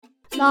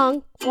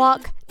Long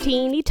walk,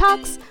 teeny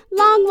talks.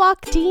 Long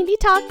walk, teeny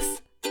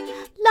talks.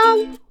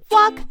 Long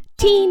walk,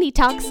 teeny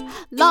talks.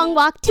 Long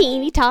walk,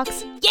 teeny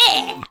talks.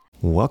 Yeah!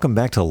 Welcome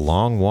back to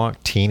Long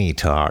Walk Teeny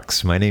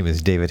Talks. My name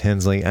is David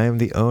Hensley. I am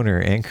the owner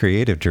and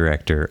creative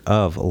director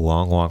of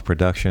Long Walk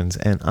Productions,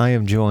 and I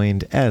am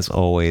joined, as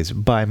always,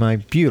 by my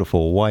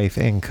beautiful wife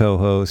and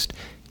co-host,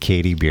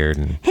 Katie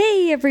Bearden.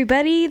 Hey,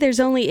 everybody. There's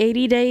only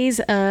 80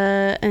 days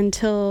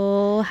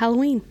until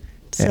Halloween.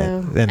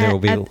 So, and there will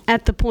be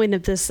at the point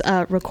of this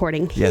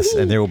recording. Yes,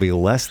 and there will be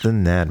less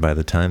than that by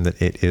the time that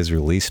it is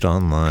released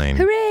online.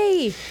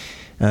 Hooray!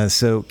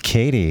 So,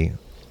 Katie,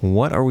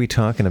 what are we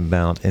talking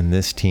about in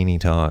this teeny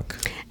talk?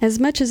 As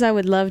much as I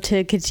would love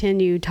to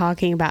continue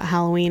talking about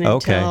Halloween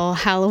until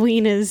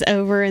Halloween is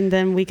over and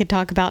then we could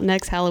talk about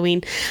next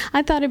Halloween,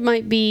 I thought it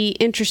might be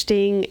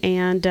interesting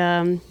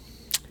and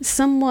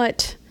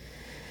somewhat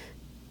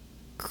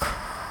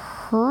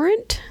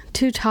current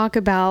to talk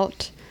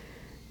about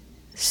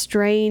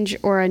strange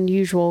or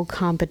unusual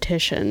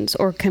competitions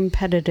or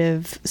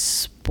competitive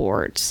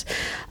sports.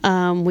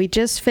 We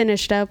just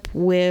finished up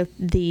with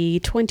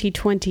the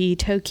 2020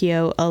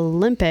 Tokyo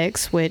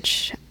Olympics,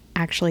 which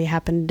actually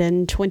happened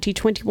in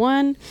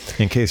 2021.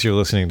 In case you're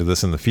listening to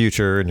this in the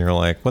future and you're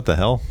like, what the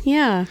hell?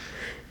 Yeah.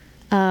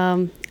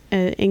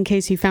 In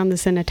case you found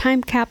this in a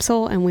time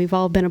capsule and we've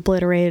all been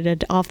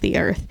obliterated off the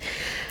earth.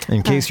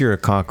 In case you're a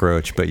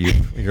cockroach, but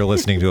you're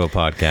listening to a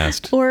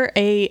podcast. Or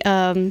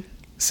a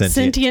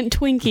sentient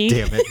Twinkie.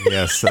 Damn it,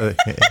 yes.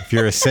 If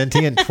you're a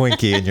sentient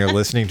Twinkie and you're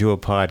listening to a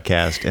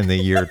podcast in the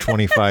year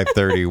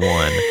 2531,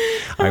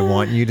 I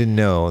want you to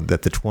know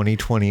that the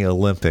 2020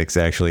 Olympics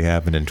actually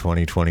happened in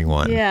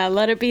 2021. Yeah,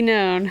 let it be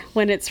known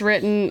when it's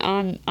written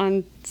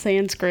on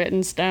Sanskrit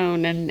and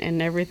stone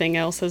and everything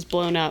else has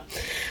blown up.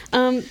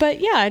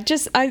 But yeah,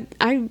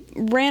 I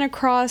ran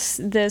across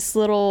this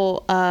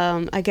little,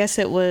 I guess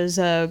it was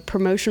a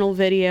promotional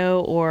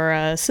video or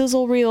a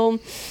sizzle reel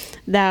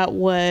that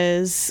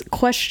was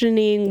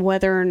questioning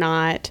whether or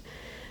not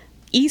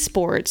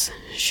esports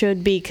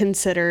should be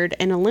considered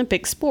an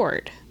Olympic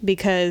sport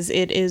because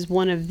it is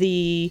one of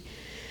the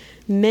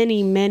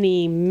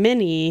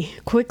many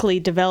quickly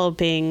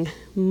developing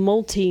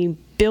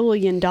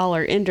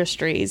multi-billion-dollar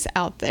industries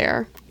out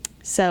there.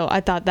 So I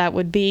thought that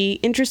would be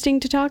interesting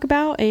to talk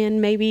about, and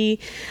maybe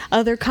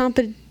other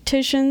competitions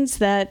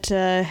that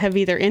have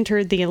either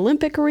entered the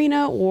Olympic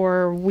arena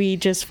or we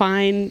just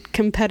find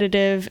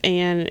competitive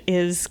and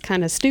is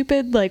kind of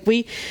stupid. Like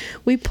we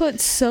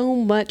put so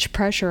much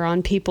pressure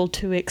on people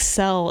to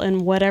excel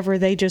in whatever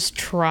they just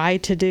try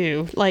to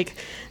do. Like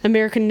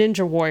American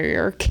Ninja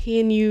Warrior,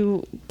 can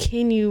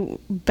you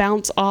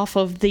bounce off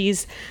of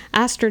these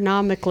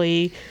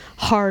astronomically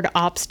hard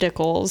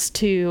obstacles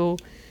to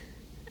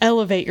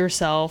elevate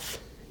yourself,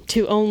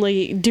 to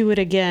only do it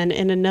again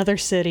in another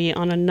city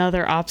on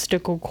another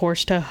obstacle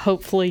course to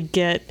hopefully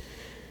get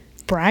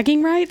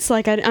bragging rights?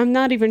 Like, I'm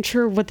not even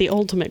sure what the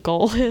ultimate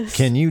goal is.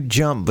 Can you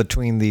jump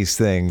between these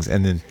things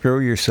and then throw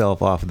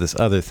yourself off of this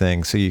other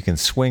thing so you can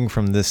swing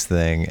from this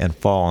thing and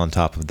fall on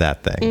top of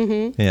that thing?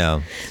 Mm-hmm.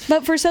 Yeah.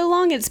 But for so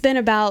long, it's been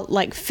about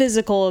like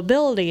physical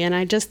ability. And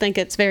I just think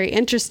it's very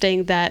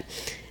interesting that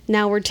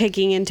now we're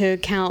taking into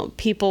account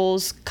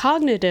people's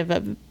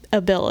cognitive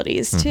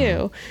abilities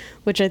too,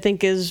 which I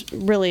think is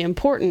really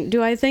important.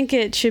 Do I think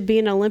it should be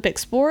an Olympic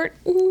sport?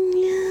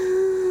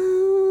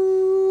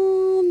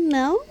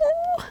 No,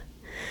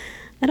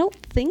 I don't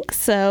think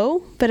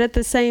so. But at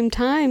the same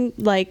time,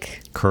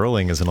 like,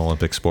 curling is an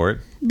Olympic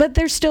sport. But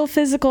there's still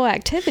physical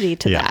activity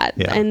to that.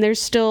 Yeah. And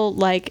there's still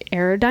like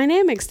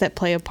aerodynamics that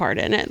play a part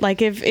in it.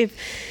 Like if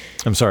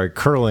I'm sorry,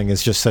 curling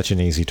is just such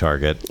an easy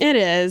target. It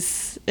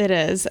is.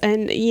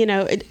 And you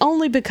know,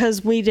 only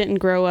because we didn't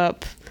grow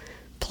up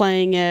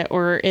playing it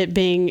or it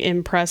being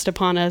impressed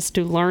upon us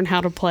to learn how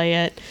to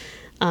play it.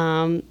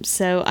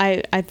 So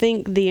I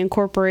think the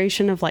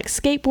incorporation of like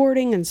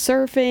skateboarding and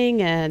surfing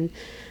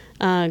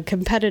and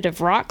competitive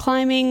rock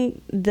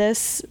climbing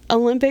this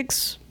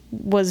Olympics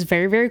was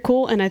very, very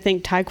cool. And I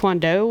think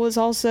Taekwondo was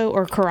also,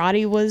 or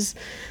karate was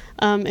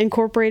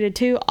incorporated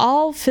too.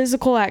 All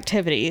physical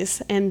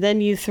activities. And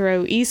then you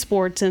throw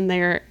esports in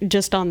there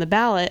just on the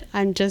ballot.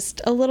 I'm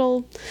just a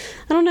little,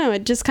 I don't know,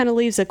 it just kind of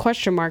leaves a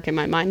question mark in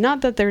my mind. Not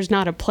that there's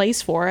not a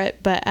place for it,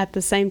 but at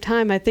the same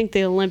time, I think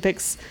the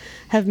Olympics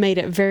have made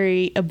it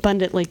very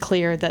abundantly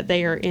clear that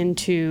they are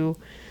into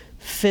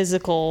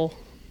physical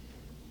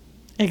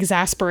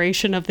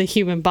exasperation of the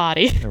human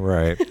body.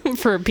 Right.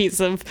 For a piece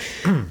of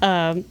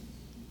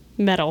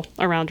metal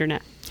around your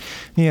neck.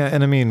 Yeah,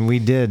 and I mean, we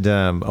did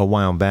a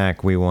while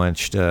back. We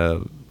watched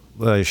a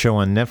show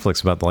on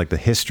Netflix about the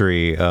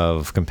history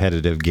of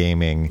competitive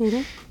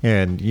gaming,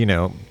 and you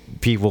know,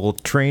 people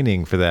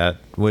training for that.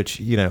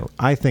 Which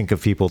I think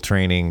of people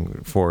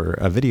training for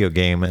a video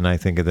game, and I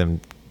think of them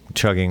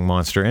chugging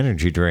Monster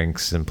Energy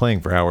drinks and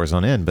playing for hours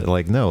on end. But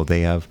no,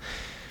 they have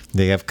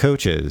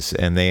coaches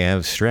and they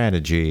have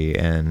strategy,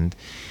 and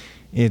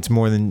it's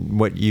more than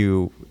what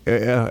you.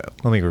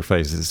 Let me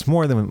rephrase this. It's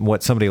more than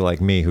what somebody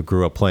like me who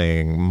grew up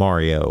playing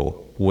Mario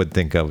would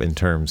think of in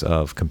terms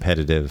of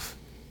competitive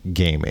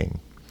gaming.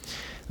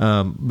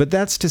 But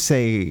that's to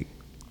say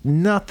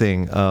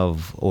nothing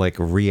of like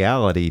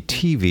reality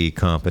TV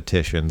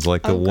competitions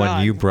like the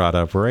one you brought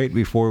up right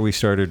before we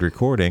started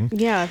recording.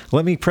 Yeah.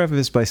 Let me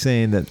preface by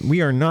saying that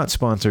we are not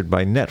sponsored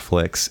by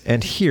Netflix,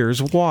 and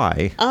here's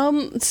why.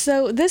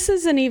 So this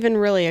isn't even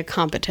really a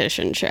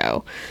competition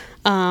show.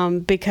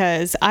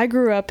 Because I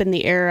grew up in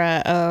the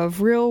era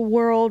of Real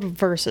World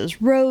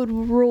versus Road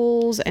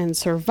Rules and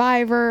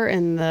Survivor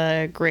and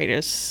the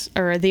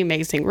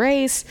Amazing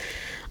Race.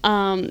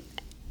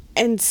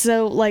 And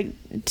so, like,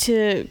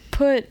 to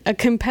put a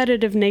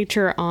competitive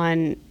nature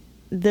on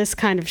this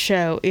kind of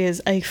show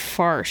is a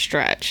far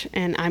stretch.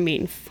 And I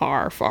mean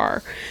far,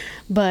 far.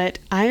 But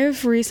I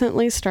have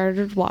recently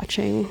started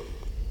watching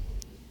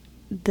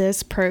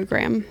this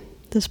program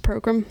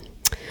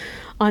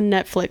on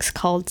Netflix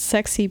called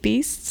Sexy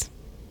Beasts.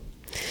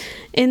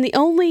 And the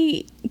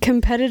only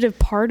competitive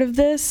part of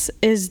this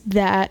is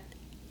that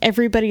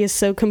everybody is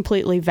so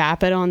completely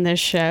vapid on this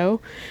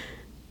show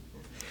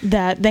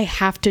that they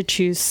have to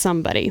choose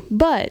somebody.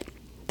 But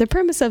the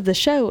premise of the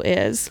show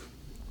is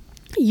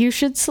you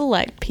should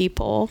select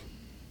people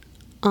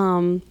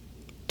to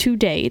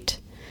date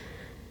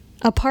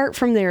apart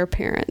from their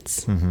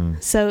appearance. Mm-hmm.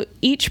 So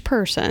each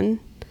person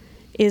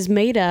is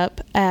made up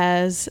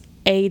as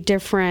a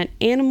different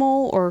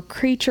animal or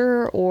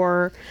creature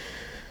or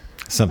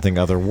something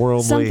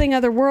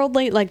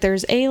otherworldly. Like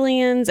there's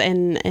aliens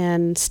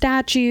and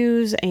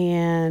statues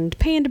and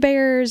panda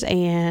bears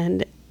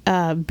and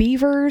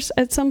beavers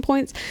at some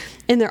points,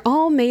 and they're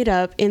all made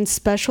up in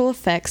special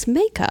effects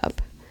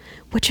makeup,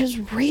 which is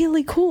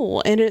really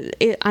cool. And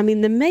I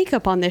mean, the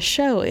makeup on this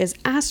show is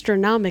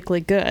astronomically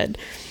good.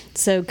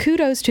 So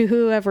kudos to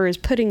whoever is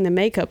putting the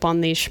makeup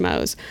on these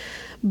schmoes.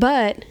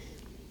 But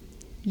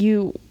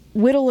you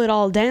whittle it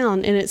all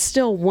down, and it's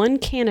still one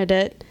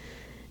candidate,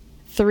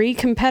 3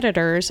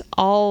 competitors,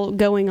 all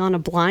going on a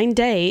blind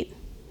date,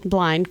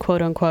 blind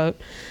quote unquote,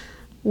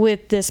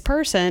 with this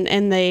person,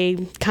 and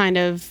they kind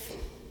of,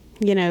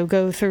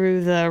 go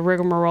through the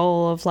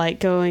rigmarole of like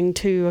going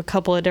to a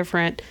couple of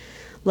different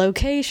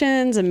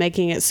locations and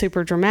making it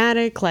super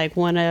dramatic, like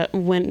when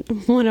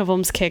one of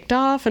them's kicked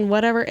off and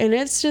whatever. And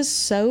it's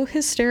just so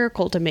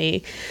hysterical to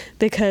me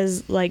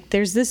because like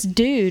there's this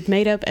dude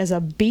made up as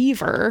a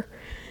beaver,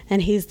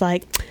 and he's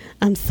like,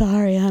 "I'm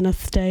sorry,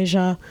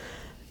 Anastasia,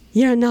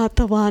 you're not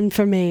the one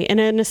for me."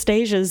 And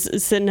Anastasia's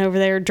sitting over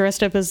there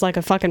dressed up as like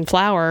a fucking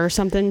flower or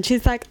something.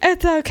 She's like,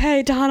 "It's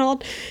okay,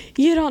 Donald.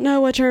 You don't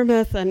know what you're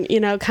missing,"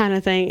 kind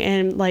of thing.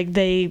 And like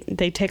they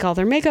take all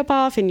their makeup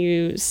off, and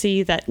you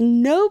see that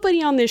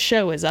nobody on this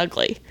show is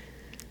ugly.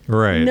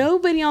 Right.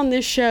 Nobody on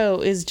this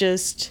show is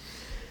just,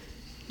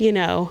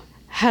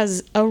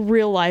 has a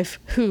real life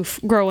hoof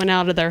growing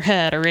out of their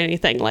head or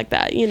anything like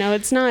that.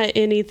 It's not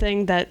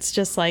anything that's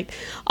just like,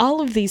 all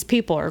of these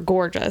people are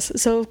gorgeous.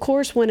 So of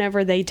course,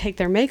 whenever they take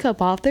their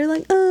makeup off, they're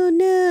like, "Oh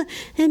no,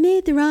 I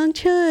made the wrong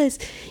choice."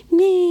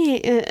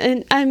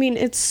 And I mean,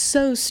 it's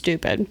so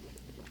stupid.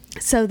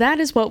 So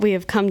that is what we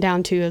have come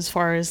down to as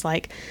far as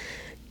like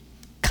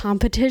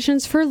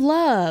competitions for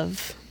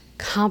love,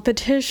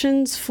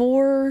 competitions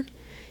for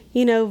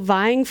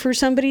vying for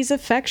somebody's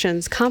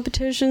affections,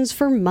 competitions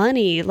for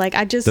money. Like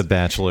The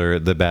Bachelor,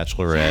 The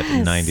Bachelorette,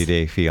 yes. 90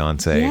 Day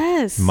Fiancé.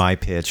 Yes. My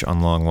pitch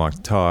on Long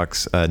Walk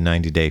Talks,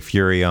 90 Day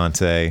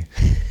Furiancé.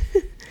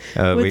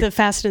 With the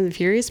Fast and the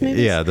Furious movies?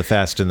 Yeah, the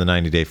Fast and the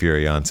 90 Day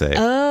Furiancé.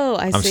 Oh,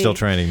 I see. I'm still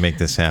trying to make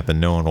this happen.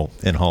 No one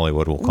in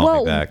Hollywood will call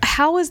me back.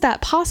 How is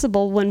that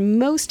possible when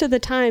most of the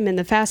time in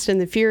the Fast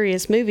and the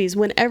Furious movies,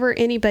 whenever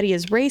anybody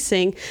is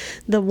racing,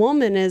 the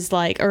woman is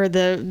like, or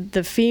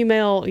the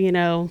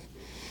female,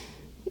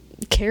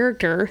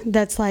 character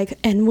that's like,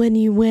 "And when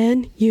you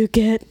win, you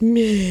get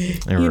me."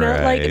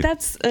 Like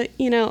that's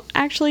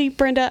actually,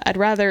 Brenda, I'd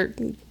rather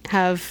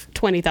have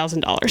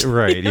 $20,000.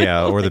 Right,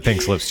 yeah, or the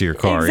pink slips to your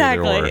car.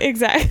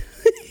 Exactly.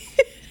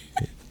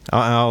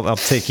 I'll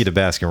take you to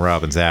Baskin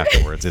Robbins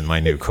afterwards in my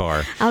new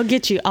car. I'll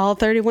get you all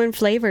 31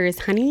 flavors,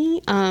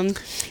 honey.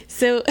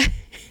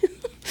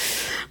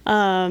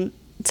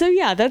 So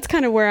yeah, that's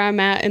kind of where I'm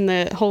at in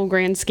the whole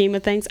grand scheme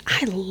of things.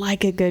 I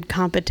like a good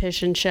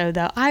competition show,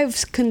 though.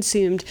 I've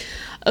consumed,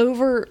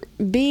 over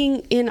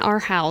being in our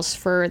house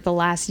for the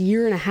last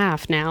year and a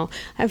half now,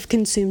 I've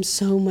consumed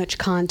so much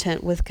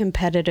content with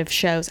competitive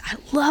shows. I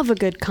love a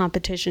good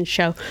competition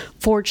show.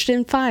 Forged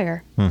in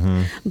Fire.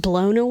 Mm-hmm.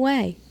 Blown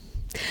Away.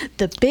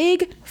 The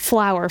Big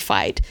Flower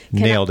Fight.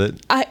 Nailed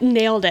it. I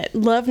nailed it.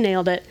 Love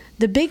nailed it.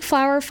 The Big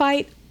Flower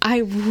Fight, I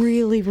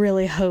really,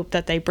 really hope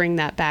that they bring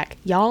that back.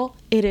 Y'all,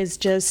 it is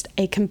just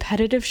a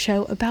competitive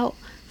show about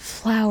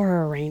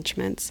flower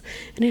arrangements.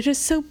 And it is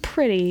so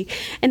pretty.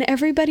 And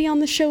everybody on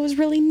the show is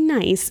really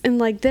nice. And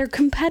like, they're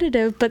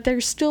competitive, but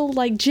they're still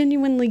like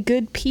genuinely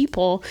good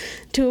people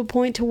to a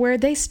point to where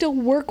they still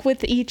work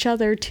with each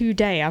other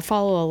today. I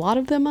follow a lot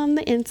of them on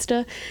the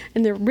Insta,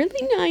 and they're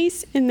really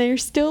nice. And they're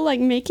still like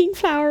making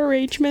flower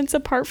arrangements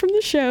apart from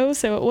the show.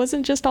 So it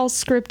wasn't just all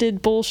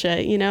scripted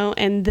bullshit,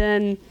 And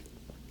then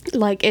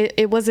like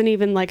it wasn't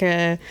even like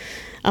a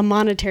a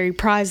monetary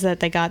prize that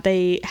they got.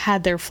 They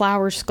had their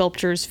flower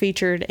sculptures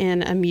featured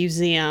in a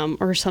museum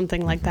or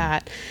something like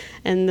that.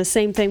 And the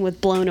same thing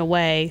with Blown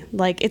Away.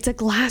 Like, it's a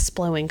glass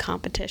blowing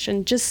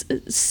competition.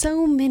 Just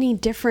so many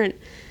different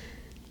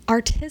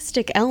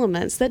artistic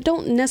elements that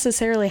don't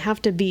necessarily have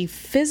to be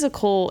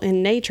physical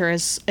in nature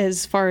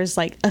as far as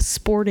like a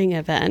sporting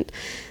event.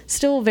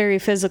 Still very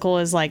physical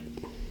as like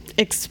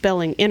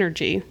expelling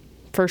energy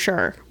for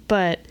sure.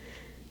 But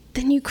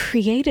then you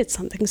created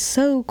something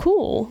so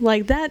cool.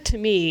 Like that to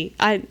me,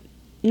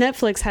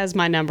 Netflix has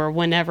my number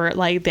whenever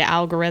like the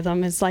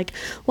algorithm is like,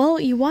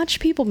 well, you watch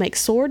people make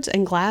swords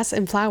and glass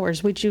and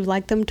flowers. Would you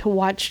like them to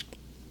watch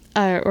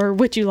or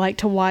would you like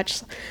to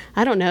watch,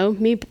 I don't know,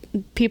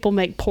 people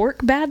make pork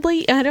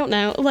badly? I don't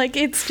know. Like,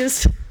 it's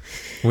just...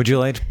 Would you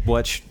like to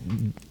watch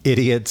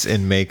idiots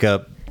in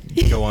makeup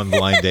go on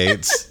blind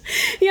dates?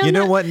 Yeah, you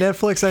know what,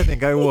 Netflix? I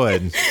think I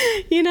would.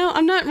 You know,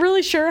 I'm not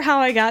really sure how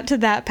I got to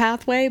that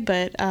pathway,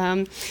 but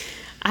I'm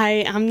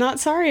not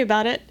sorry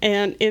about it.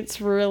 And it's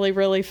really,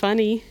 really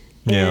funny.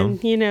 Yeah.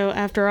 And, you know,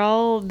 after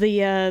all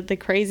the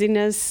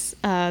craziness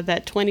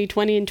that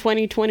 2020 and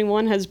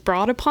 2021 has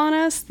brought upon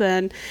us,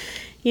 then...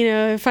 You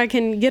know, if I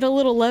can get a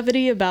little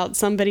levity about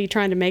somebody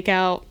trying to make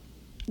out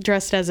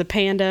dressed as a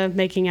panda,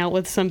 making out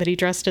with somebody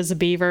dressed as a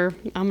beaver,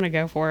 I'm going to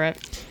go for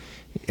it.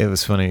 It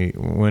was funny.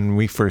 When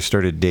we first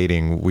started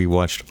dating, we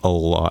watched a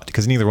lot,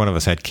 because neither one of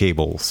us had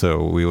cable,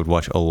 so we would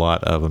watch a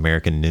lot of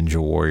American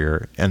Ninja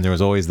Warrior. And there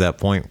was always that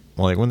point,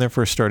 like when they're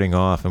first starting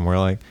off, and we're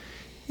like,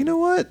 you know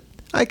what?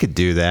 I could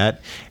do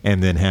that.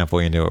 And then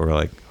halfway into it, we're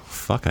like,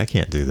 fuck, I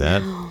can't do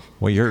that. No.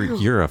 Well,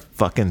 you're a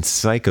fucking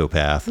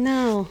psychopath.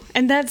 No.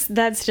 And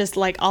that's just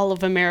like all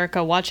of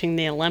America watching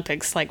the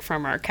Olympics, like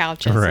from our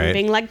couches right. and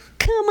being like,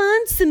 come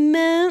on,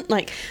 Simone.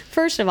 Like,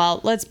 first of all,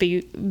 let's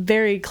be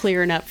very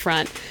clear and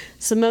upfront.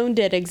 Simone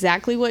did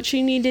exactly what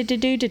she needed to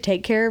do to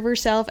take care of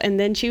herself. And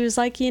then she was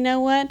like, you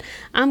know what?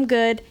 I'm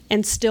good,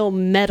 and still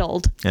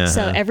meddled. Uh-huh.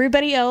 So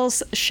everybody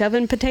else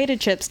shoving potato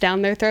chips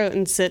down their throat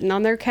and sitting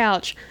on their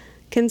couch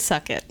can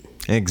suck it.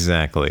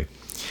 Exactly.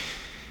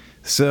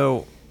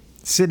 So,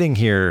 sitting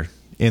here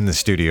in the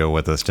studio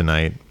with us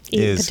tonight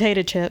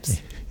potato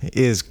chips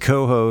is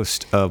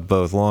co-host of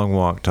both Long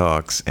Walk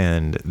Talks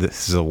and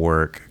This Is a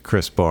Work,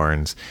 Chris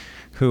Barnes,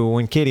 who,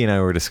 when Katie and I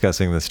were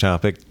discussing this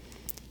topic,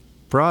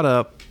 brought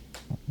up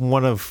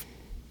one of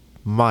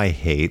my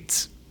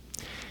hates.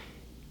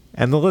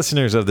 And the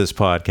listeners of this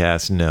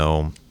podcast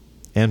know,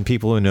 and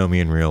people who know me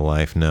in real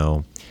life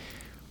know,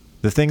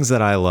 the things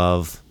that I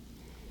love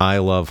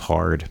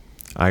hard.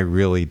 I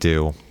really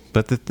do.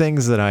 But the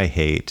things that I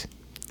hate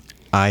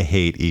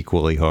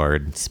equally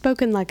hard.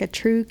 Spoken like a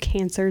true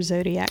Cancer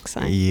zodiac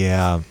sign.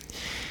 Yeah.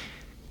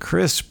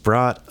 Chris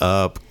brought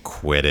up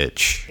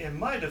Quidditch. In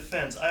my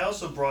defense, I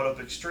also brought up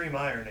extreme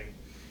ironing.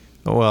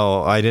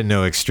 Well, I didn't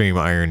know extreme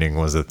ironing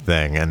was a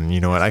thing, and you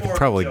know what? I could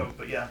probably, joke,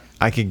 but yeah.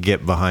 I could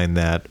get behind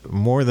that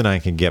more than I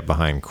can get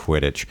behind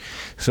Quidditch.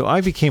 So I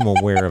became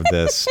aware of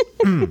this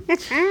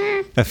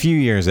a few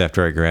years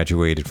after I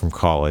graduated from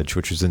college,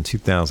 which was in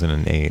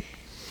 2008.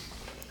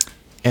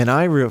 And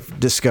I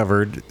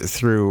discovered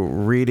through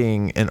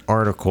reading an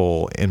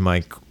article in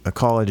my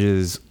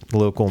college's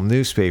local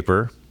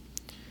newspaper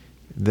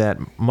that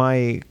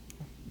my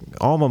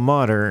alma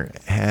mater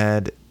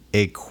had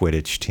a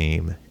Quidditch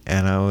team.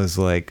 And I was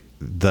like,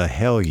 the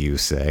hell you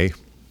say?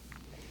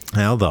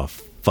 How the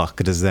fuck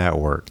does that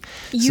work?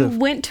 You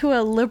went to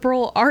a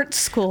liberal arts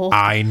school.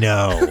 I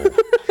know.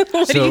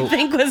 What do you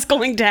think was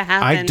going to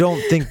happen? I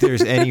don't think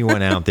there's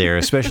anyone out there,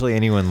 especially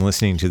anyone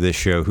listening to this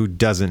show, who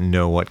doesn't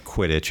know what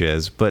Quidditch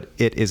is, but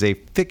it is a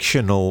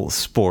fictional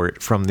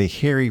sport from the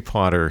Harry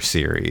Potter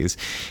series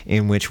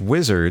in which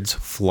wizards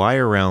fly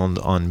around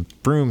on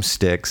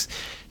broomsticks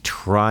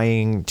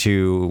trying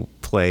to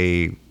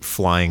play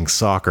flying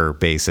soccer,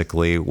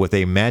 basically, with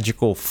a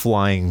magical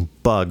flying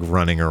bug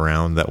running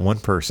around that one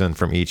person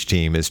from each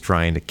team is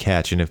trying to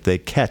catch. And if they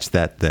catch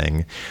that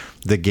thing,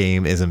 the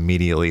game is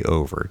immediately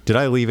over. Did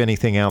I leave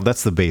anything out?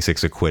 That's the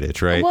basics of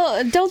Quidditch, right?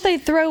 Well, don't they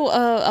throw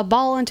a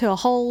ball into a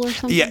hole or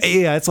something?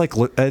 Yeah.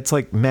 It's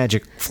like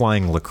magic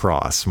flying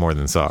lacrosse more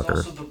than soccer.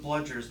 There's also the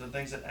bludgers, the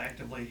things that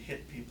actively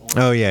hit people.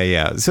 Oh,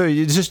 yeah. So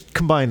you just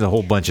combined a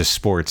whole bunch of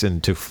sports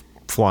into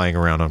flying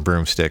around on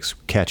broomsticks,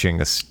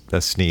 catching a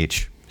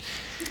snitch.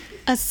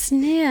 A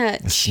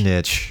snitch. A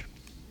snitch.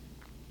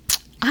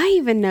 I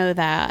even know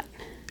that.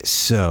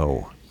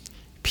 So,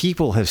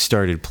 people have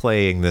started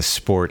playing this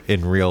sport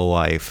in real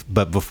life,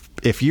 but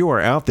if you are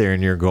out there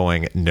and you're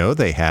going, no,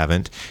 they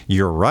haven't,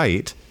 you're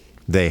right,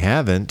 they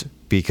haven't,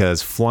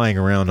 because flying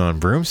around on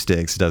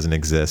broomsticks doesn't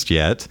exist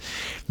yet.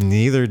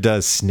 Neither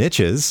does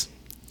snitches.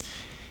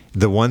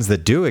 The ones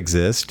that do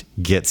exist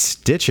get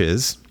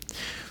stitches.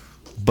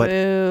 But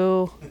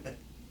Boo.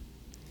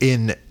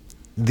 In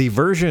the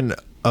version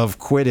of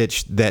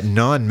Quidditch that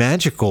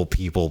non-magical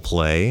people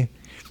play,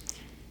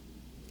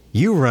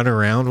 you run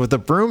around with a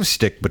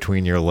broomstick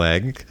between your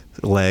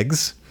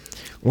legs,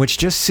 which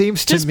just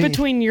seems to me... Just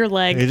between your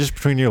legs. Just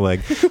between your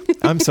legs.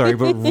 I'm sorry,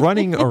 but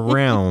running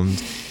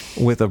around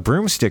with a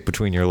broomstick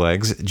between your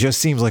legs just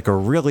seems like a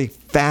really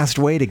fast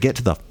way to get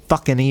to the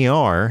fucking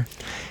ER.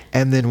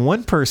 And then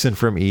one person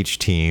from each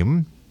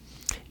team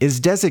is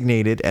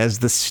designated as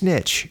the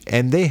snitch,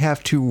 and they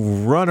have to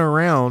run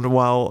around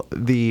while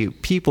the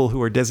people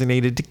who are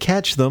designated to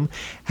catch them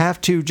have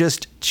to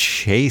just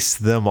chase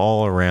them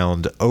all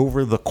around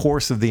over the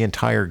course of the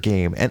entire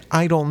game. And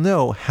I don't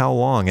know how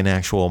long an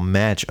actual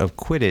match of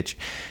Quidditch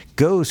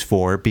goes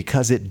for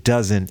because it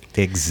doesn't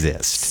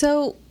exist.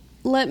 So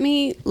let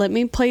me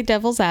play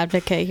devil's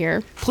advocate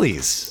here.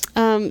 Please.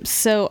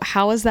 So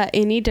how is that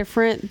any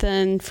different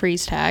than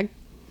freeze tag?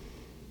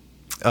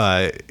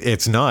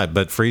 It's not,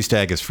 but freeze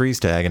tag is freeze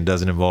tag and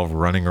doesn't involve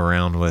running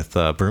around with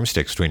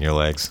broomsticks between your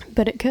legs.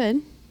 But it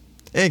could.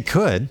 It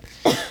could.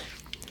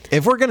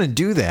 If we're going to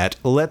do that,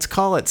 let's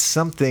call it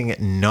something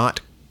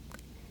not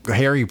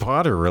Harry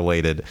Potter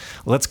related.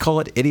 Let's call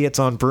it idiots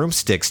on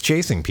broomsticks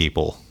chasing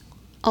people.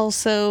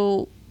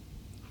 Also,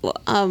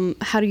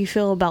 how do you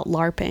feel about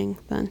LARPing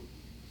then?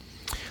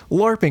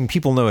 LARPing,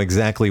 people know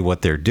exactly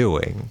what they're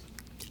doing.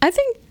 I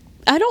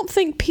don't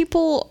think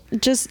people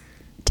just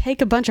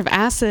take a bunch of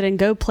acid and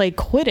go play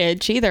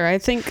Quidditch either. I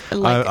think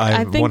I'm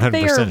I think 100%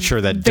 they are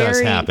sure that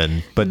does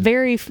happen, but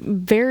very,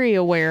 very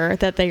aware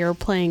that they are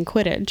playing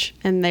Quidditch,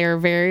 and they are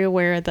very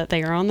aware that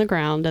they are on the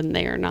ground and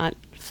they are not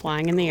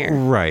flying in the air.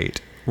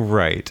 Right.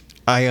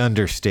 I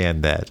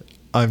understand that.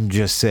 I'm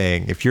just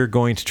saying, if you're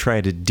going to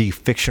try to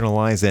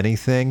defictionalize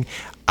anything,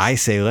 I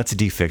say let's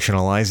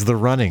defictionalize the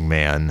Running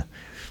Man.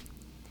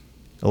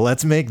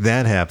 Let's make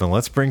that happen.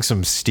 Let's bring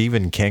some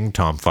Stephen King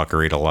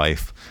tomfuckery to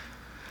life.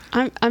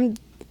 I'm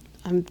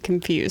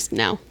confused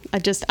now.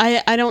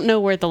 I don't know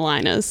where the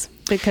line is,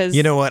 because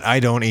You know what? I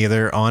don't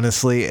either,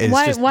 honestly. It's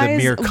just the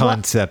mere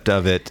concept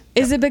of it.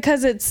 Is it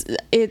because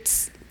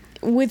it's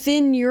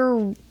within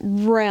your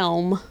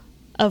realm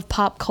of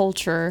pop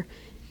culture?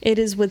 It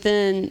is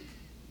within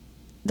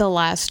the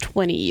last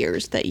 20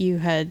 years that you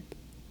had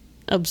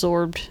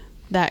absorbed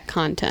that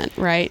content,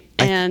 right?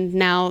 And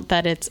now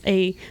that it's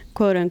a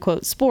quote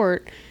unquote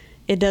sport,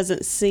 it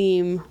doesn't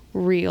seem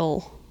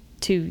real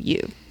to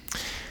you.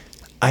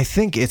 I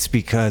think it's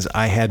because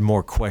I had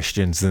more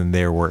questions than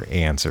there were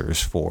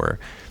answers for.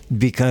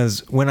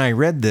 Because when I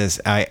read this,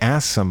 I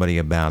asked somebody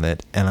about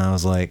it, and I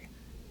was like,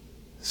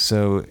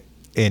 so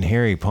in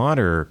Harry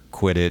Potter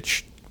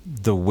Quidditch,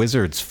 the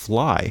wizards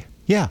fly.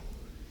 Yeah.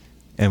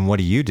 And what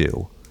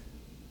do?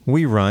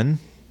 We run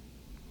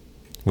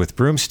with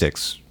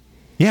broomsticks.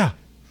 Yeah.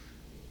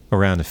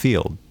 Around the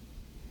field.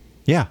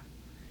 Yeah.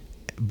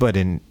 But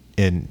in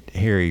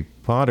Harry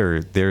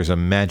Potter, there's a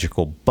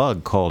magical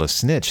bug called a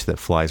snitch that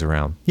flies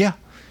around. Yeah.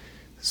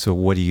 So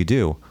what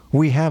do?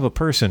 We have a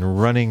person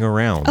running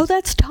around. Oh,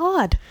 that's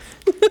Todd.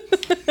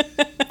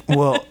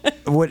 Well,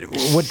 what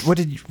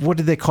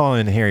did they call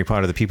in Harry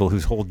Potter the people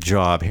whose whole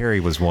job Harry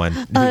was one?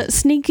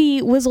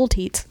 Sneaky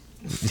Wizzleteats.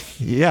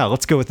 Yeah,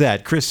 let's go with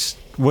that. Chris,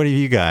 what have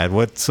you got?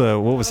 What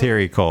was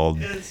Harry called?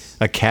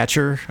 A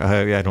catcher?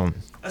 I don't.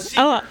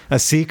 A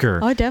seeker.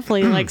 I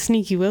definitely like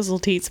Sneaky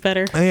Wizzleteats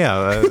better.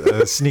 Yeah,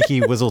 a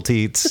sneaky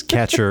Wizzleteats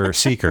catcher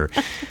seeker.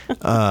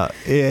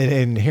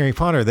 In Harry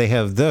Potter, they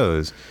have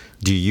those.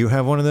 Do you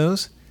have one of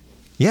those?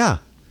 Yeah.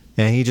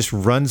 And he just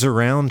runs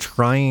around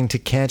trying to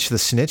catch the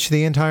snitch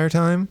the entire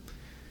time?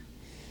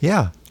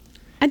 Yeah.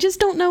 I just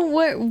don't know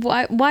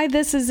why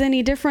this is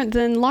any different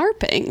than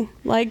LARPing.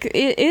 Like,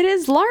 it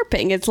is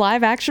LARPing. It's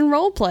live action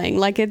role playing.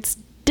 Like, it's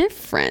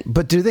different.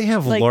 But do they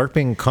have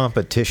LARPing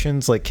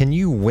competitions? Like, can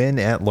you win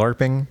at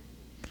LARPing?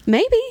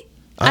 Maybe.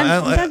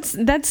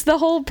 That's the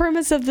whole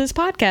premise of this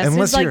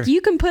podcast. It's like you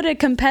can put a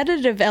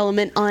competitive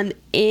element on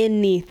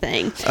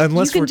anything.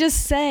 You can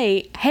just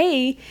say,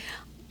 hey,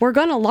 we're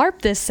going to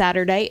LARP this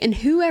Saturday, and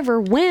whoever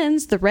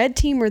wins, the red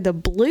team or the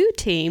blue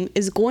team,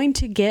 is going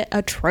to get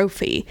a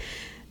trophy.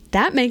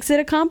 That makes it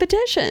a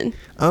competition.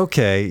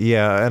 Okay,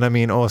 yeah. And I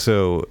mean,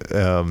 also,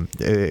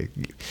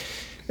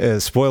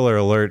 spoiler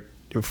alert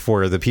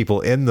for the people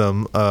in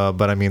them,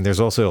 but I mean, there's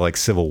also like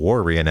Civil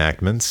War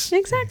reenactments.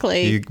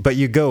 Exactly. But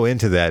you go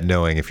into that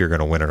knowing if you're going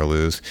to win or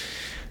lose.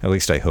 At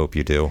least I hope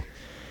you do.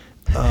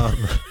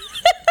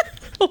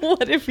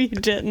 What if you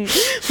didn't?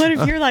 What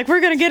if you're like,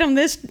 we're going to get them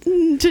this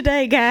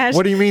today, guys?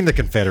 What do you mean the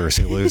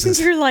Confederacy loses?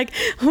 You're like,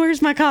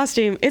 where's my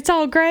costume? It's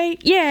all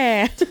great?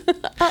 Yeah.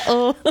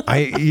 Uh-oh.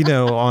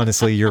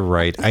 Honestly, you're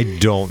right. I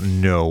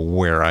don't know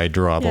where I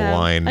draw the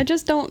line. I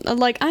just don't,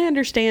 I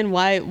understand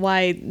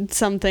why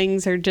some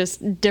things are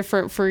just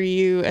different for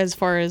you as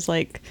far as,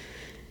 like,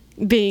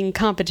 being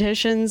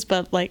competitions,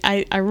 but, like,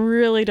 I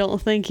really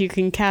don't think you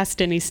can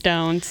cast any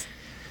stones.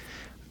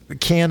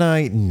 Can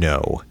I?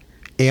 No.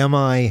 Am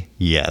I?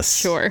 Yes.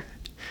 Sure.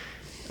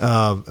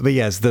 But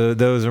yes,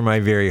 those are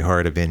my very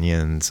hard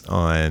opinions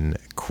on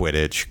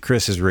Quidditch.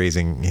 Chris is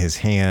raising his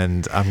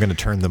hand. I'm going to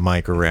turn the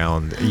mic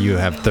around. You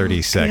have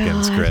 30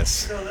 seconds,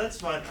 Chris. No,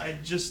 that's fine. I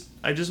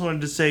just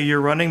wanted to say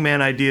your Running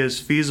Man idea is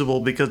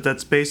feasible because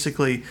that's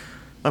basically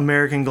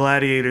American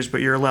Gladiators, but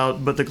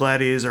the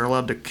gladiators are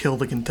allowed to kill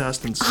the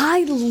contestants.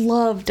 I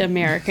loved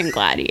American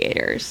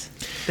Gladiators.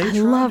 I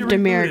loved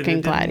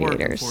American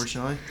Gladiators.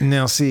 Unfortunately.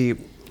 Now, see,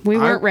 We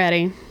weren't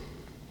ready.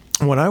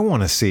 What I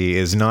want to see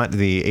is not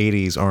the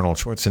 80s Arnold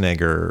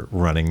Schwarzenegger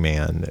Running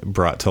Man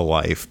brought to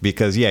life.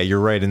 Because, yeah, you're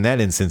right. In that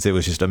instance, it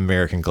was just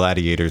American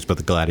gladiators, but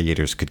the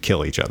gladiators could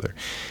kill each other.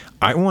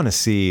 I want to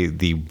see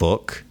the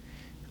book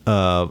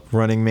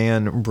Running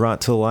Man brought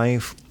to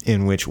life,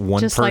 in which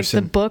one Just person...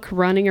 like the book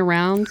running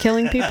around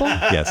killing people?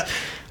 Yes.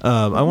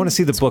 I want to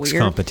see the book's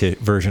weird.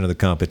 version of the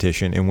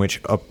competition, in which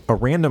a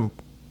random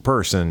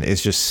person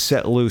is just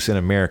set loose in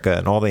America,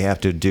 and all they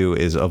have to do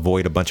is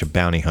avoid a bunch of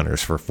bounty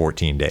hunters for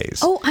 14 days.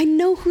 Oh, I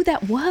know who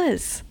that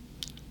was.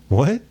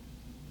 What?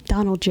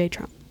 Donald J.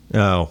 Trump.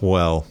 Oh,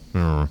 well.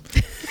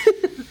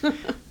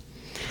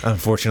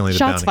 Unfortunately,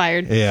 Shots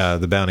fired. Yeah,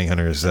 the bounty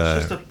hunters.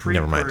 Just a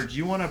Never mind. pre-purge.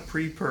 You want a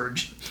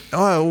pre-purge.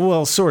 Oh,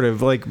 well, sort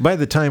of. Like, by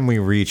the time we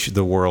reach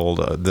the world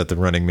that the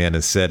Running Man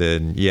is set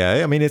in,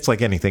 yeah, I mean, it's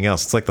like anything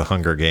else. It's like the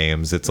Hunger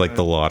Games. It's like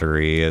the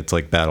lottery. It's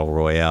like Battle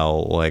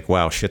Royale. Like,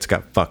 wow, shit's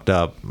got fucked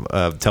up.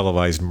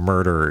 Televised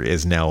murder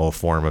is now a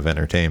form of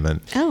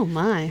entertainment. Oh,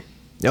 my.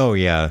 Oh,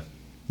 yeah.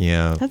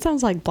 Yeah. That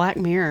sounds like Black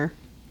Mirror.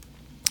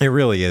 It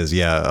really is,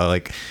 yeah.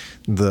 Like,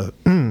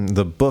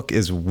 the book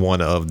is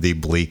one of the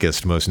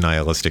bleakest, most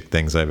nihilistic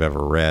things I've ever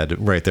read,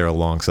 right there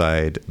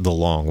alongside The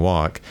Long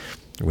Walk,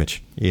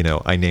 which, you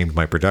know, I named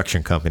my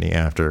production company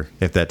after,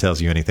 if that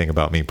tells you anything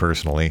about me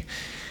personally.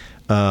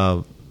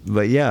 But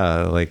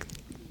yeah, like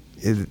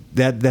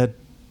that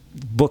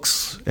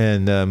books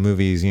and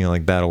movies, you know,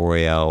 like Battle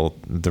Royale,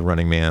 The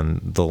Running Man,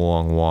 The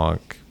Long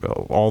Walk,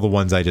 all the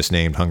ones I just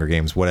named, Hunger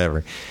Games,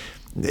 whatever,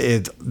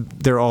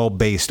 they're all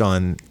based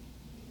on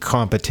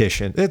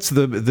competition. It's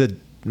the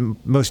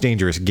most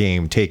dangerous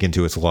game taken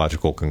to its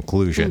logical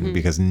conclusion,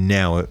 because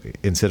now,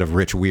 instead of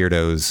rich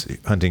weirdos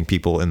hunting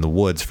people in the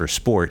woods for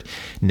sport,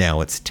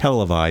 now it's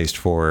televised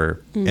for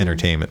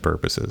entertainment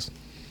purposes.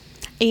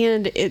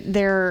 And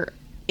they're,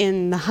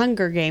 in the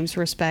Hunger Games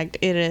respect,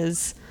 it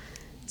is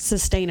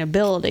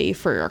sustainability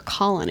for your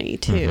colony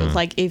too.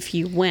 Like, if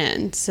you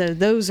win. So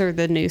those are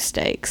the new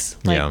stakes.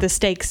 Like, the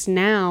stakes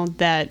now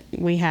that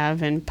we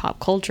have in pop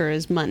culture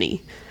is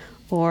money,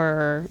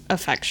 or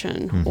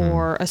affection,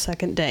 or a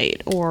second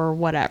date, or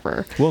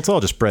whatever. Well, it's all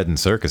just bread and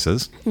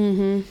circuses.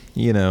 You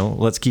know,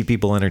 let's keep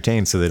people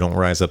entertained so they don't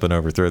rise up and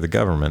overthrow the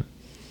government.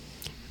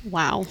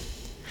 Wow.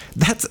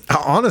 That's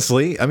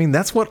honestly, I mean,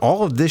 that's what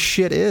all of this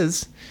shit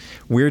is.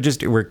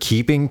 We're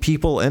keeping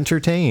people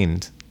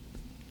entertained.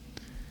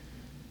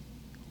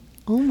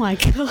 Oh my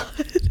God.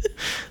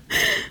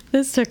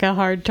 This took a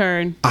hard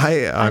turn.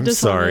 I'm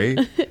sorry.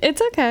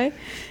 It's okay.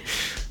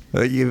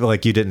 You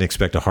didn't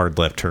expect a hard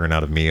left turn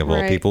out of me, of all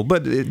Right. people,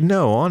 but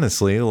no,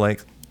 honestly,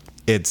 like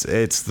it's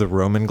the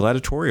Roman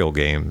gladiatorial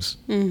games.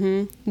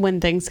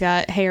 When things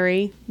got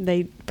hairy,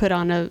 they put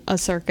on a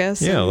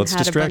circus. Yeah, and let's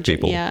had a distract bunch of-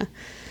 people. Yeah,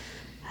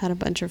 had a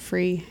bunch of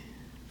free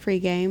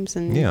games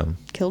and Yeah.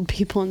 killed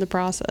people in the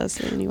process.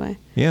 Anyway,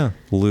 Yeah,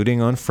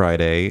 looting on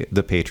Friday,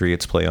 the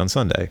Patriots play on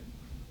Sunday.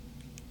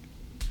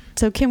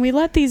 so can we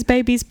let these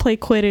babies play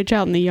Quidditch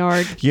out in the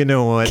yard? You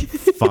know what?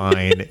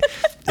 Fine.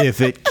 If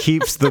it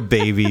keeps the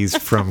babies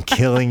from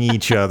killing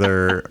each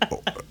other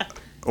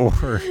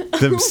or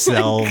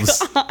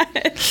themselves,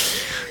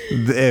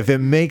 if it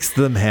makes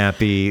them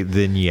happy,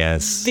 then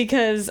yes.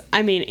 Because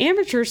I mean,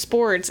 amateur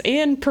sports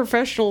and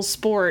professional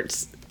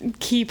sports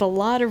keep a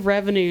lot of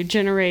revenue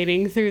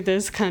generating through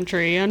this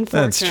country,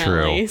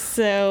 unfortunately. That's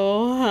true.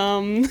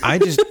 So,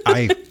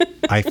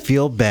 I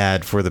feel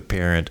bad for the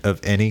parent of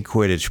any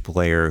Quidditch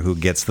player who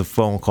gets the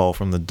phone call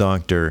from the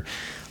doctor.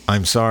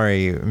 I'm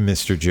sorry,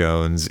 Mr.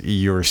 Jones,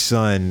 your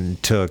son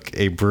took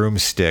a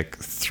broomstick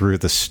through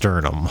the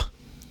sternum.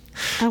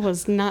 I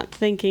was not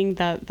thinking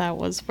that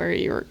was where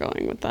you were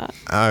going with that.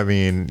 I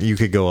mean, you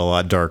could go a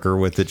lot darker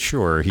with it,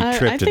 sure. He I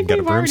tripped and think got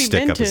a we've already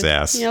broomstick been up his to-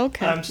 ass. Yeah,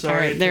 okay. I'm sorry, All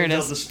right, there it turns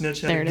out is. the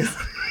snitch had There it to is.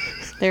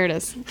 There it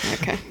is.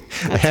 Okay.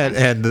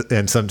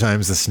 And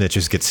sometimes the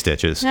snitches get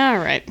stitches. All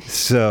right.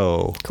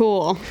 So,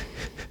 Cool.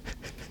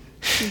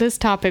 This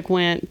topic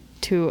went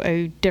to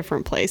a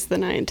different place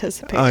than I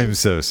anticipated. I'm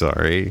so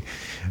sorry.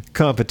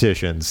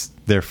 Competitions,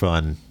 they're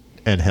fun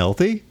and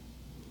healthy.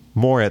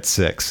 More at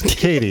 6.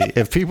 Katie,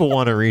 if people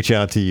want to reach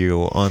out to you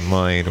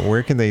online,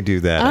 where can they do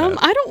that?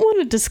 at? I don't want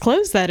to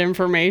disclose that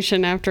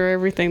information after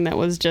everything that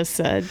was just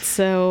said.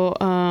 So,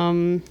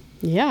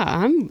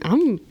 yeah,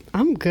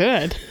 I'm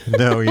good.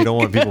 No, you don't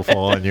want people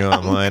following you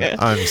online. good.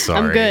 I'm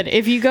sorry. I'm good.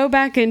 If you go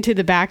back into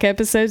the back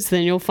episodes,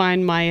 then you'll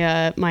find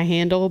my my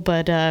handle.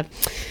 But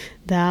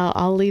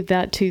I'll leave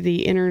that to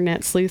the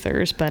internet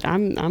sleuthers. But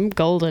I'm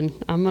golden.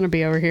 I'm gonna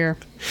be over here.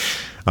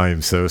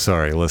 I'm so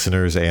sorry,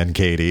 listeners, and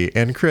Katie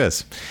and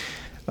Chris.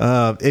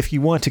 If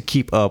you want to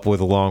keep up with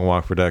Long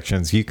Walk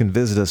Productions, you can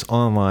visit us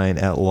online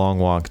at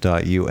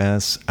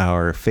longwalk.us.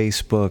 Our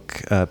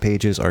Facebook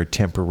pages are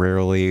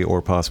temporarily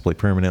or possibly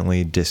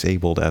permanently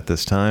disabled at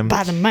this time.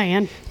 By the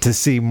man. To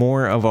see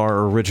more of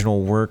our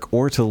original work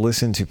or to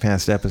listen to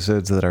past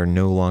episodes that are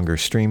no longer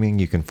streaming,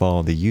 you can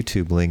follow the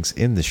YouTube links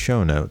in the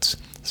show notes.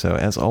 So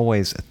as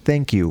always,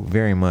 thank you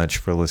very much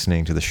for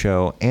listening to the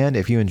show. And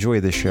if you enjoy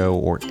the show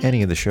or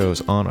any of the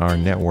shows on our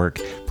network,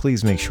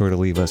 please make sure to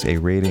leave us a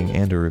rating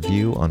and a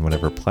review on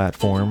whatever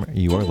platform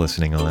you are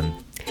listening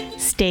on.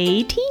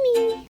 Stay tuned.